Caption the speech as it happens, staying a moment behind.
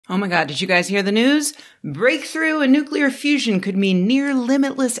Oh my God, did you guys hear the news? Breakthrough in nuclear fusion could mean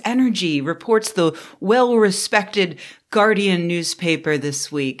near-limitless energy, reports the well-respected Guardian newspaper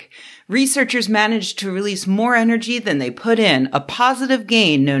this week. Researchers managed to release more energy than they put in, a positive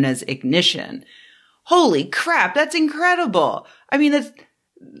gain known as ignition. Holy crap, that's incredible. I mean, that's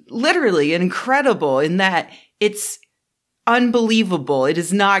literally incredible in that it's unbelievable. It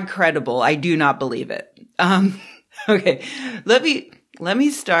is not credible. I do not believe it. Okay, let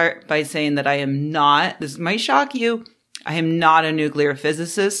me start by saying that I am not, this might shock you, I am not a nuclear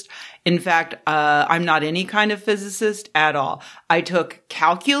physicist. In fact, I'm not any kind of physicist at all. I took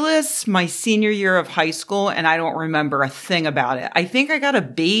calculus my senior year of high school, and I don't remember a thing about it. I think I got a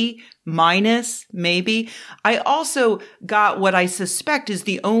B minus, maybe. I also got what I suspect is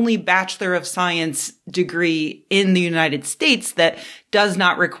the only Bachelor of Science degree in the United States that does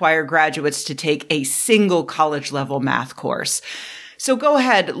not require graduates to take a single college-level math course. So go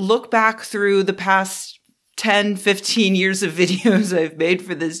ahead, look back through the past 10, 15 years of videos I've made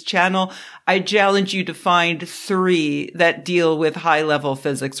for this channel. I challenge you to find 3 that deal with high-level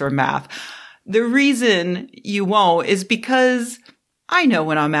physics or math. The reason you won't is because I know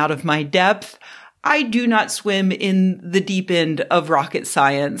when I'm out of my depth. I do not swim in the deep end of rocket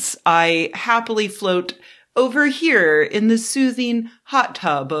science. I happily float over here in the soothing hot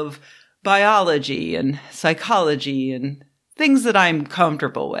tub of biology and psychology and things that I'm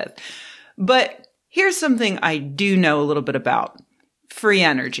comfortable with. But here's something I do know a little bit about. Free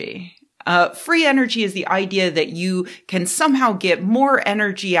energy. Free energy is the idea that you can somehow get more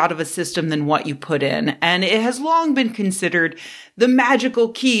energy out of a system than what you put in. And it has long been considered the magical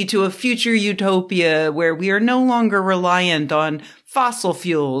key to a future utopia where we are no longer reliant on fossil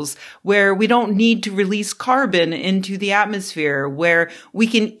fuels, where we don't need to release carbon into the atmosphere, where we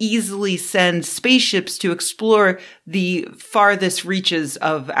can easily send spaceships to explore the farthest reaches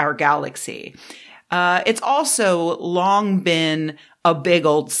of our galaxy. It's also long been a big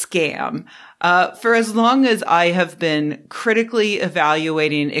old scam. For as long as I have been critically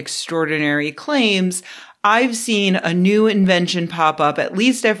evaluating extraordinary claims, I've seen a new invention pop up at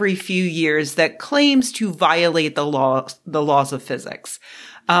least every few years that claims to violate the laws of physics.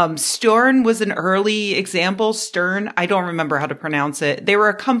 Stern was an early example. Stern, I don't remember how to pronounce it. They were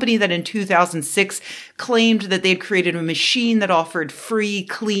a company that in 2006 claimed that they'd created a machine that offered free,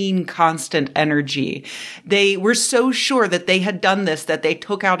 clean, constant energy. They were so sure that they had done this that they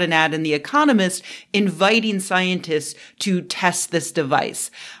took out an ad in The Economist inviting scientists to test this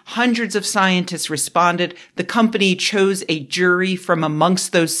device. Hundreds of scientists responded. The company chose a jury from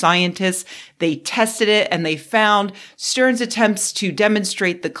amongst those scientists. They tested it and they found Stern's attempts to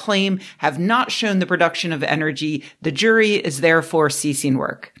demonstrate the claim have not shown the production of energy. The jury is therefore ceasing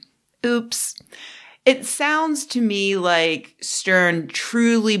work. Oops. It sounds to me like Stern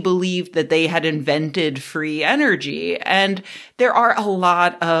truly believed that they had invented free energy. And there are a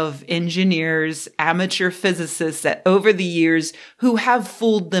lot of engineers, amateur physicists that over the years who have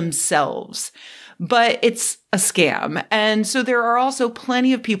fooled themselves. But it's a scam. And so there are also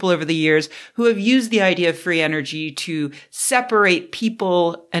plenty of people over the years who have used the idea of free energy to separate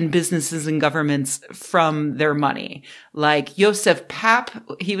people and businesses and governments from their money. Like Joseph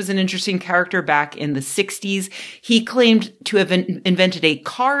Papp, he was an interesting character back in the 60s. He claimed to have invented a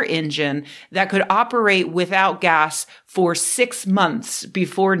car engine that could operate without gas for 6 months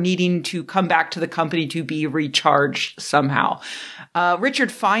before needing to come back to the company to be recharged somehow. Richard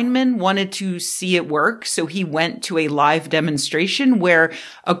Feynman wanted to see it work, so he went to a live demonstration where,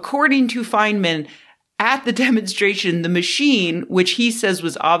 according to Feynman, at the demonstration, the machine, which he says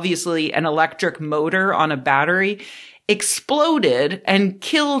was obviously an electric motor on a battery, exploded and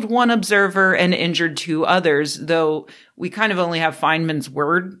killed one observer and injured 2 others, though we kind of only have Feynman's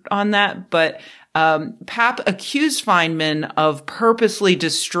word on that. But Papp accused Feynman of purposely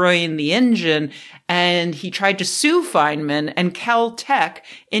destroying the engine, and he tried to sue Feynman, and Caltech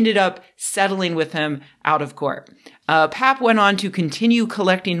ended up settling with him out of court. Papp went on to continue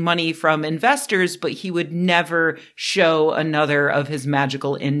collecting money from investors, but he would never show another of his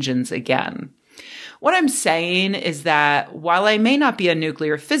magical engines again. What I'm saying is that while I may not be a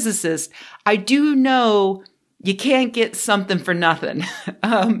nuclear physicist, I do know you can't get something for nothing.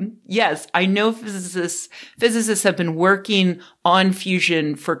 Yes, I know physicists have been working on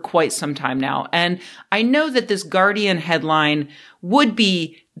fusion for quite some time now. And I know that this Guardian headline would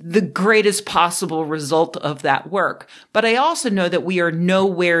be the greatest possible result of that work. But I also know that we are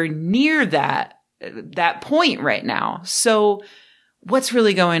nowhere near that point right now. So what's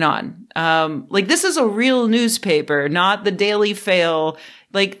really going on? This is a real newspaper, not the Daily Fail.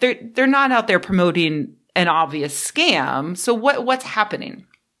 They're not out there promoting an obvious scam. So what's happening?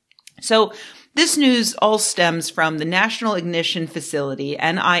 So this news all stems from the National Ignition Facility,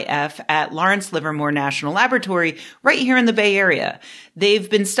 NIF, at Lawrence Livermore National Laboratory right here in the Bay Area. They've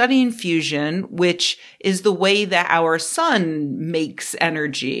been studying fusion, which is the way that our sun makes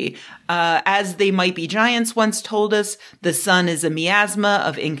energy. As They Might Be Giants once told us, the sun is a miasma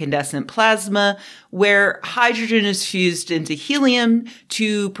of incandescent plasma where hydrogen is fused into helium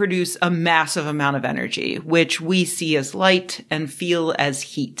to produce a massive amount of energy, which we see as light and feel as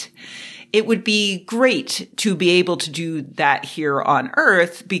heat. It would be great to be able to do that here on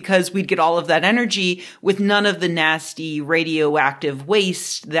Earth because we'd get all of that energy with none of the nasty radioactive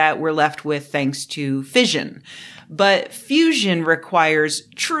waste that we're left with thanks to fission. But fusion requires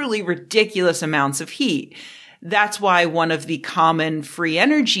truly ridiculous amounts of heat. That's why one of the common free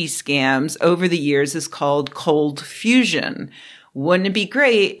energy scams over the years is called cold fusion. Wouldn't it be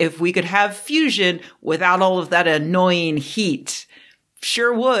great if we could have fusion without all of that annoying heat?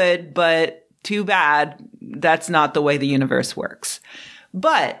 Sure would, but too bad. That's not the way the universe works.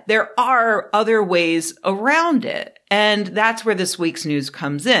 But there are other ways around it. And that's where this week's news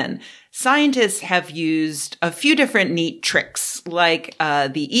comes in. Scientists have used a few different neat tricks, like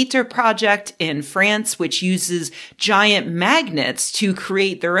the ITER project in France, which uses giant magnets to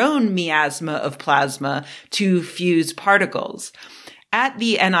create their own miasma of plasma to fuse particles. At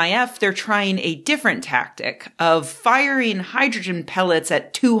the NIF, they're trying a different tactic of firing hydrogen pellets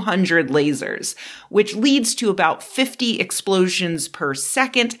at 200 lasers, which leads to about 50 explosions per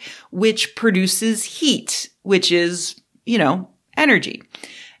second, which produces heat, which is, energy.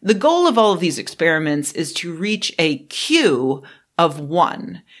 The goal of all of these experiments is to reach a Q of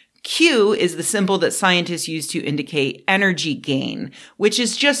 1. Q is the symbol that scientists use to indicate energy gain, which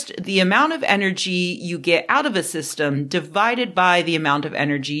is just the amount of energy you get out of a system divided by the amount of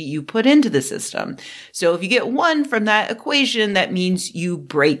energy you put into the system. So if you get 1 from that equation, that means you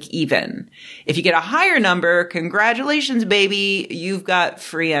break even. If you get a higher number, congratulations, baby, you've got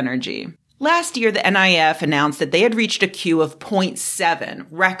free energy. Last year, the NIF announced that they had reached a Q of 0.7,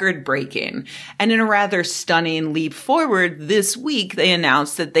 record-breaking. And in a rather stunning leap forward, this week they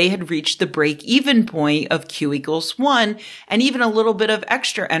announced that they had reached the break-even point of Q equals 1 and even a little bit of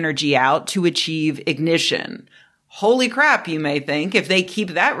extra energy out to achieve ignition. Holy crap, you may think. If they keep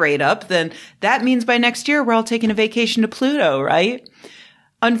that rate up, then that means by next year we're all taking a vacation to Pluto, right?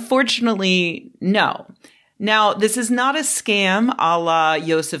 Unfortunately, no. Now, this is not a scam a la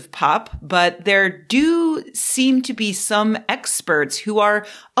Joseph Pop, but there do seem to be some experts who are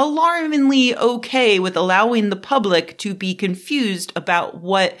alarmingly okay with allowing the public to be confused about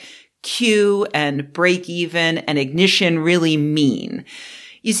what Q and break-even and ignition really mean.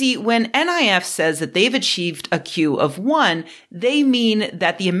 You see, when NIF says that they've achieved a Q of 1, they mean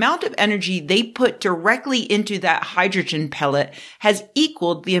that the amount of energy they put directly into that hydrogen pellet has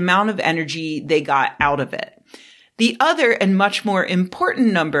equaled the amount of energy they got out of it. The other and much more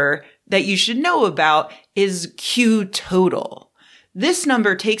important number that you should know about is Q total. This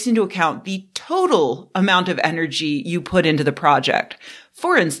number takes into account the total amount of energy you put into the project.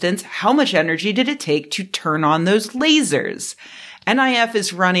 For instance, how much energy did it take to turn on those lasers? NIF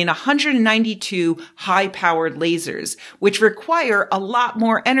is running 192 high-powered lasers, which require a lot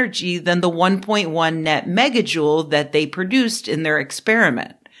more energy than the 1.1 net megajoule that they produced in their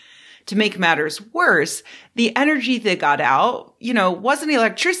experiment. To make matters worse, the energy they got out, wasn't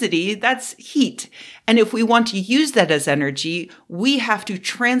electricity, that's heat. And if we want to use that as energy, we have to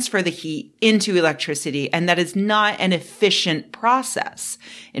transfer the heat into electricity, and that is not an efficient process.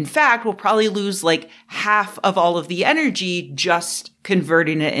 In fact, we'll probably lose like half of all of the energy just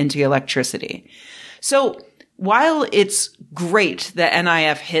converting it into electricity. So while it's great that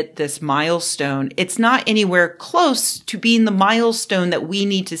NIF hit this milestone, it's not anywhere close to being the milestone that we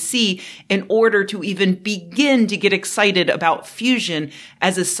need to see in order to even begin to get excited about fusion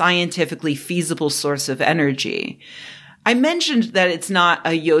as a scientifically feasible source of energy. I mentioned that it's not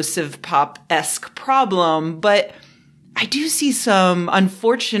a Joseph Pop-esque problem, but I do see some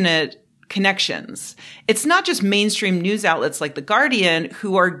unfortunate connections. It's not just mainstream news outlets like The Guardian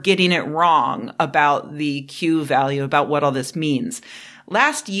who are getting it wrong about the Q value, about what all this means.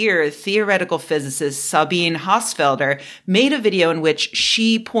 Last year, theoretical physicist Sabine Hausfelder made a video in which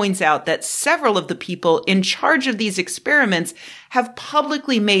she points out that several of the people in charge of these experiments have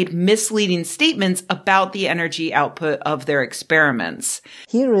publicly made misleading statements about the energy output of their experiments.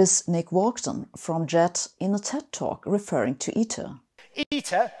 Here is Rebeccawatson from JET in a TED Talk referring to ITER.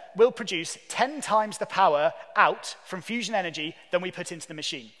 ITER will produce 10 times the power out from fusion energy than we put into the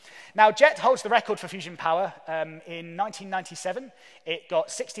machine. Now, JET holds the record for fusion power. In 1997, it got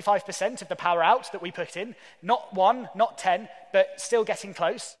 65% of the power out that we put in. Not 1, not 10, but still getting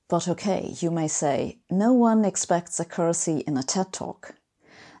close. But okay, you may say, no one expects accuracy in a TED Talk.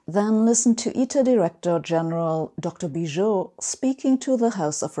 Then listen to ITER Director General Dr. Bijot speaking to the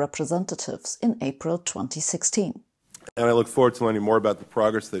House of Representatives in April 2016. And I look forward to learning more about the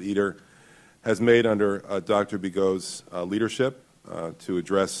progress that ITER has made under Dr. Bijot's leadership to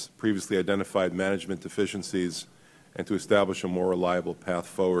address previously identified management deficiencies and to establish a more reliable path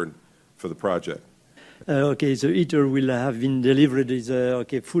forward for the project. Okay, so ITER will have been delivered is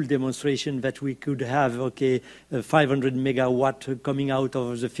full demonstration that we could have 500 megawatt coming out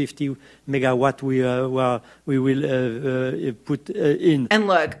of the 50 megawatt we will put in. And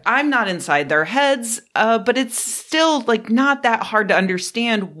look, I'm not inside their heads, but it's still like not that hard to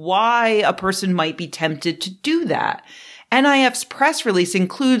understand why a person might be tempted to do that. NIF's press release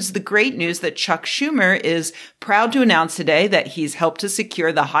includes the great news that Chuck Schumer is proud to announce today that he's helped to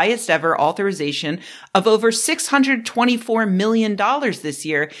secure the highest ever authorization of over $624 million this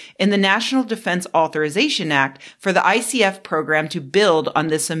year in the National Defense Authorization Act for the ICF program to build on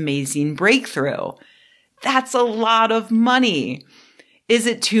this amazing breakthrough. That's a lot of money. Is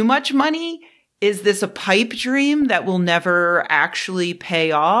it too much money? Is this a pipe dream that will never actually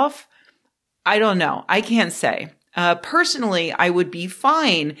pay off? I don't know. I can't say. Personally, I would be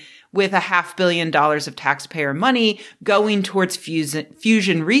fine with $500 million of taxpayer money going towards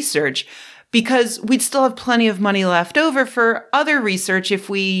fusion research because we'd still have plenty of money left over for other research if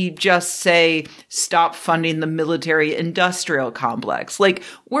we just say, stop funding the military industrial complex. Like,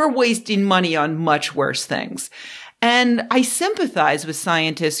 we're wasting money on much worse things. And I sympathize with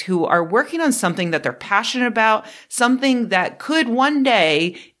scientists who are working on something that they're passionate about, something that could one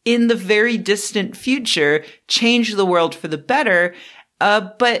day in the very distant future change the world for the better.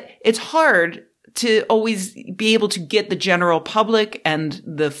 But it's hard to always be able to get the general public and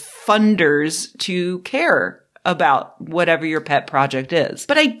the funders to care about whatever your pet project is.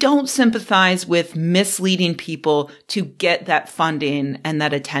 But I don't sympathize with misleading people to get that funding and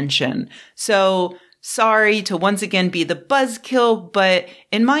that attention. So sorry to once again be the buzzkill, but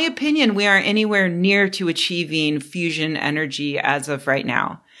in my opinion, we aren't anywhere near to achieving fusion energy as of right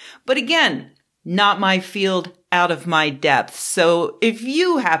now. But again, not my field, out of my depth. So if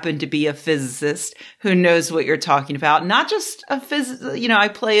you happen to be a physicist who knows what you're talking about, not just a physicist, I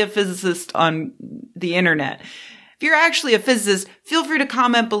play a physicist on the internet. If you're actually a physicist, feel free to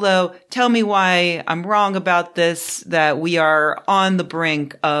comment below. Tell me why I'm wrong about this, that we are on the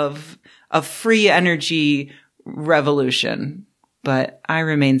brink of a free energy revolution. But I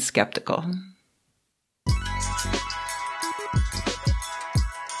remain skeptical.